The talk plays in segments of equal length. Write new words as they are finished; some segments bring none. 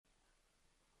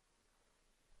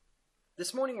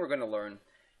This morning we're going to learn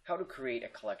how to create a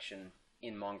collection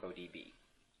in MongoDB.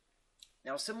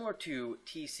 Now, similar to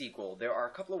T-SQL, there are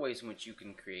a couple of ways in which you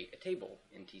can create a table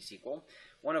in T-SQL,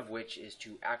 one of which is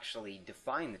to actually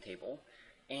define the table,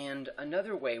 and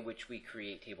another way which we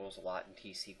create tables a lot in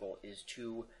T-SQL is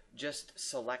to just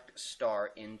select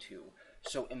star into,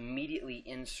 so immediately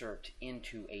insert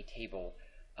into a table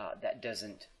that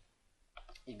doesn't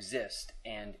exist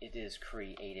and it is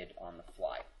created on the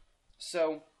fly.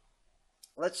 So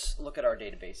let's look at our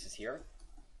databases here.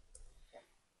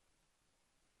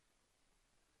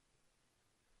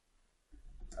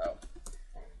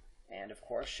 And of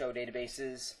course, show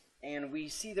databases. And we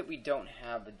see that we don't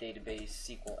have the database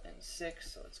SQL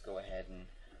N6, so let's go ahead and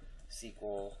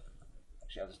SQL,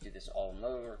 actually I'll just do this all in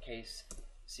lowercase,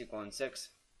 SQL N6.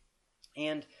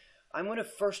 And I'm going to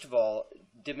first of all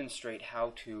demonstrate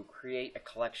how to create a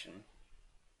collection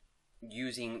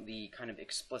using the kind of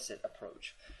explicit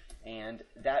approach. And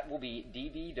that will be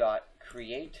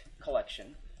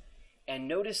db.createCollection. And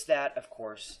notice that, of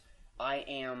course, I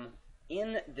am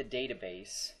in the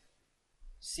database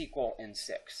SQL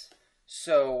N6.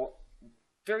 So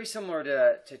very similar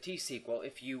to T-SQL,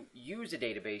 if you use a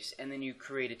database and then you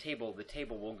create a table, the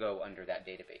table will go under that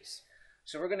database.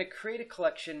 So we're going to create a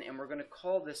collection, and we're going to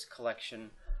call this collection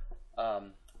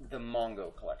the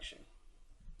Mongo collection.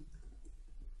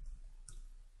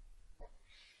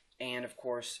 And of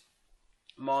course,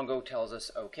 Mongo tells us,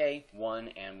 okay, one,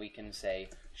 and we can say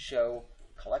show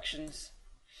collections.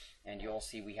 And you'll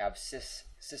see we have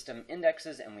system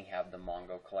indexes and we have the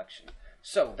Mongo collection.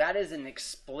 So that is an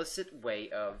explicit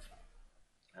way of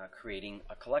creating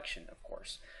a collection, of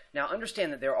course. Now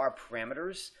understand that there are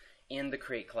parameters in the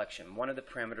create collection. One of the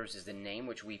parameters is the name,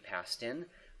 which we passed in,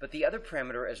 but the other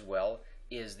parameter as well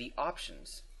is the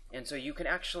options. And so you can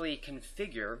actually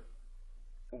configure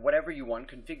whatever you want,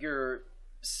 configure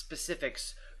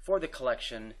specifics for the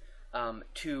collection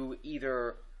to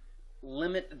either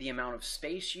limit the amount of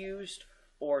space used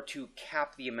or to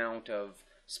cap the amount of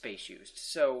space used.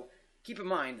 So keep in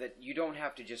mind that you don't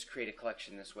have to just create a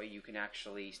collection this way. You can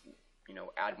actually,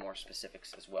 add more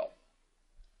specifics as well.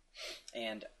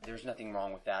 And there's nothing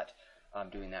wrong with that,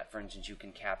 doing that. For instance, you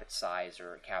can cap its size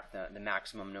or cap the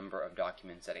maximum number of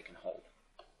documents that it can hold.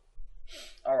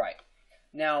 All right.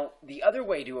 Now, the other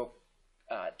way to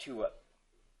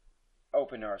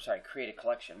create a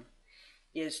collection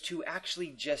is to actually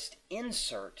just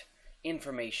insert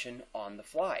information on the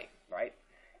fly, right?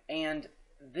 And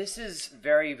this is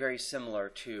very, very similar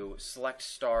to select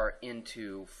star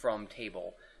into from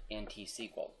table in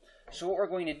T-SQL. So what we're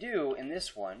going to do in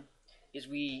this one is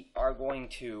we are going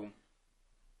to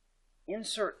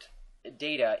insert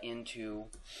data into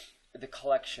the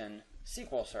collection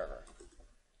SQL Server.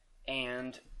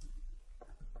 And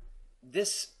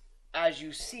this, as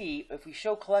you see, if we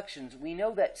show collections, we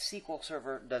know that SQL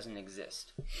Server doesn't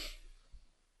exist.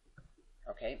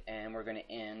 Okay, and we're going to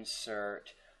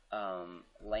insert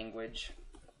language,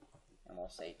 and we'll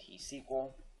say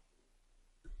T-SQL,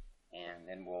 and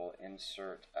then we'll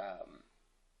insert,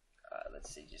 let's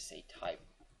see, just say type,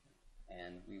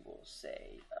 and we will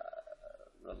say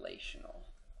relational.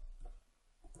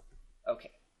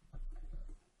 Okay,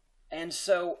 and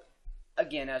so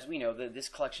again, as we know, this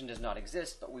collection does not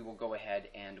exist, but we will go ahead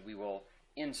and we will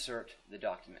insert the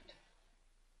document.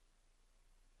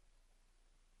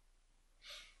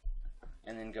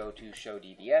 And then go to show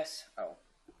DBS. Oh,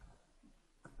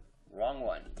 wrong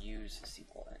one. Use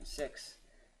SQL N6,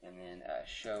 and then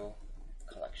show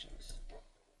collections.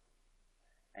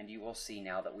 And you will see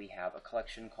now that we have a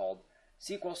collection called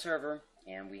SQL Server,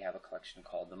 and we have a collection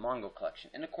called the Mongo collection.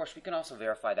 And of course, we can also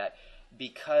verify that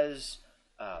because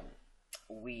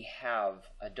we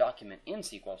have a document in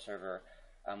SQL Server,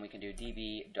 we can do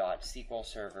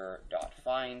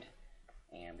db.sqlserver.find,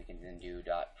 and we can then do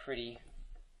 .pretty,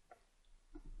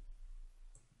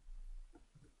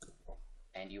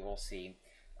 and you will see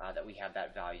that we have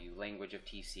that value, language of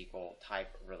T-SQL,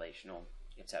 type, relational,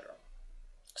 etc.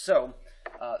 So,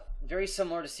 very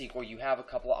similar to SQL, you have a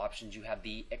couple of options. You have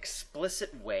the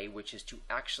explicit way, which is to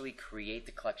actually create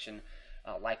the collection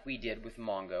like we did with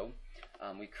Mongo.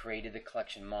 We created the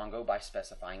collection Mongo by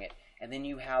specifying it. And then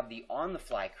you have the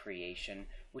on-the-fly creation,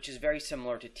 which is very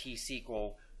similar to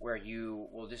T-SQL, where you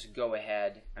will just go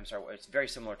ahead, it's very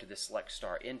similar to the select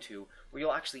star into, where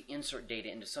you'll actually insert data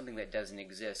into something that doesn't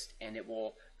exist, and it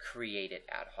will create it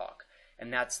ad hoc.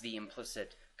 And that's the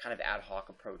implicit kind of ad hoc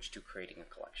approach to creating a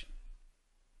collection.